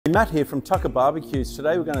Matt here from Tucker BBQs.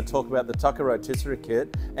 Today we're going to talk about the Tucker Rotisserie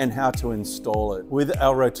Kit and how to install it. With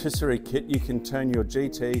our rotisserie kit, you can turn your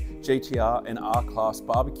GT, GTR and R Class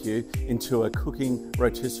barbecue into a cooking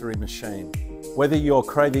rotisserie machine. Whether you're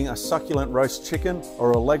craving a succulent roast chicken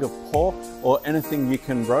or a leg of pork or anything you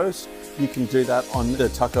can roast, you can do that on the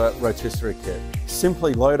Tucker Rotisserie Kit.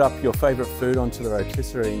 Simply load up your favorite food onto the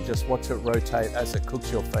rotisserie and just watch it rotate as it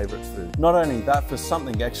cooks your favorite food. Not only that, for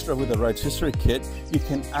something extra with the rotisserie kit, you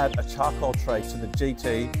can add a charcoal tray to the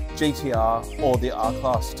GT, GTR or the R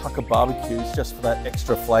Class Tucker barbecues just for that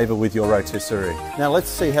extra flavor with your rotisserie. Now let's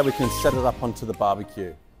see how we can set it up onto the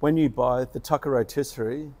barbecue. When you buy the Tucker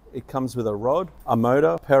Rotisserie, it comes with a rod, a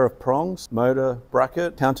motor, pair of prongs, motor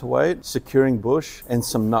bracket, counterweight, securing bush, and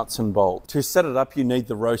some nuts and bolts. To set it up, you need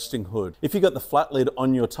the roasting hood. If you got the flat lid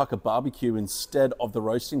on your Tucker barbecue instead of the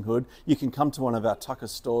roasting hood, you can come to one of our Tucker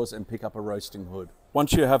stores and pick up a roasting hood.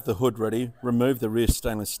 Once you have the hood ready, remove the rear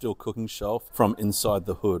stainless steel cooking shelf from inside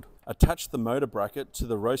the hood. Attach the motor bracket to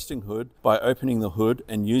the roasting hood by opening the hood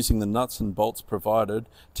and using the nuts and bolts provided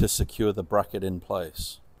to secure the bracket in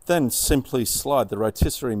place. Then simply slide the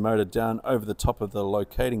rotisserie motor down over the top of the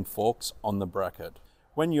locating forks on the bracket.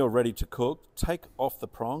 When you're ready to cook, take off the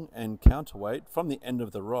prong and counterweight from the end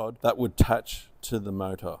of the rod that would attach to the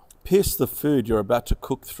motor. Pierce the food you're about to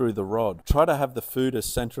cook through the rod. Try to have the food as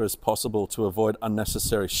center as possible to avoid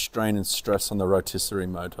unnecessary strain and stress on the rotisserie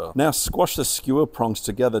motor. Now squash the skewer prongs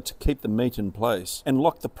together to keep the meat in place and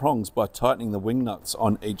lock the prongs by tightening the wing nuts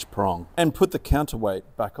on each prong and put the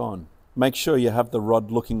counterweight back on. Make sure you have the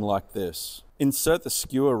rod looking like this. Insert the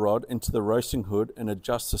skewer rod into the roasting hood and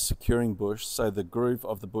adjust the securing bush so the groove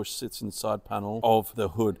of the bush sits inside panel of the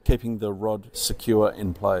hood, keeping the rod secure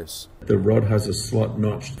in place. The rod has a slot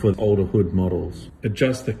notch for older hood models.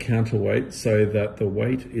 Adjust the counterweight so that the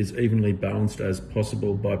weight is evenly balanced as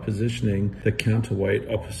possible by positioning the counterweight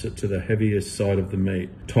opposite to the heaviest side of the meat.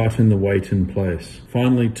 Tighten the weight in place.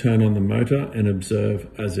 Finally, turn on the motor and observe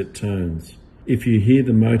as it turns. If you hear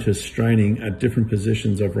the motor straining at different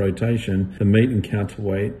positions of rotation, the meat and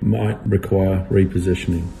counterweight might require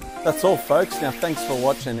repositioning. That's all folks. Now thanks for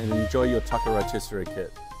watching and enjoy your Tucker Rotisserie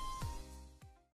Kit.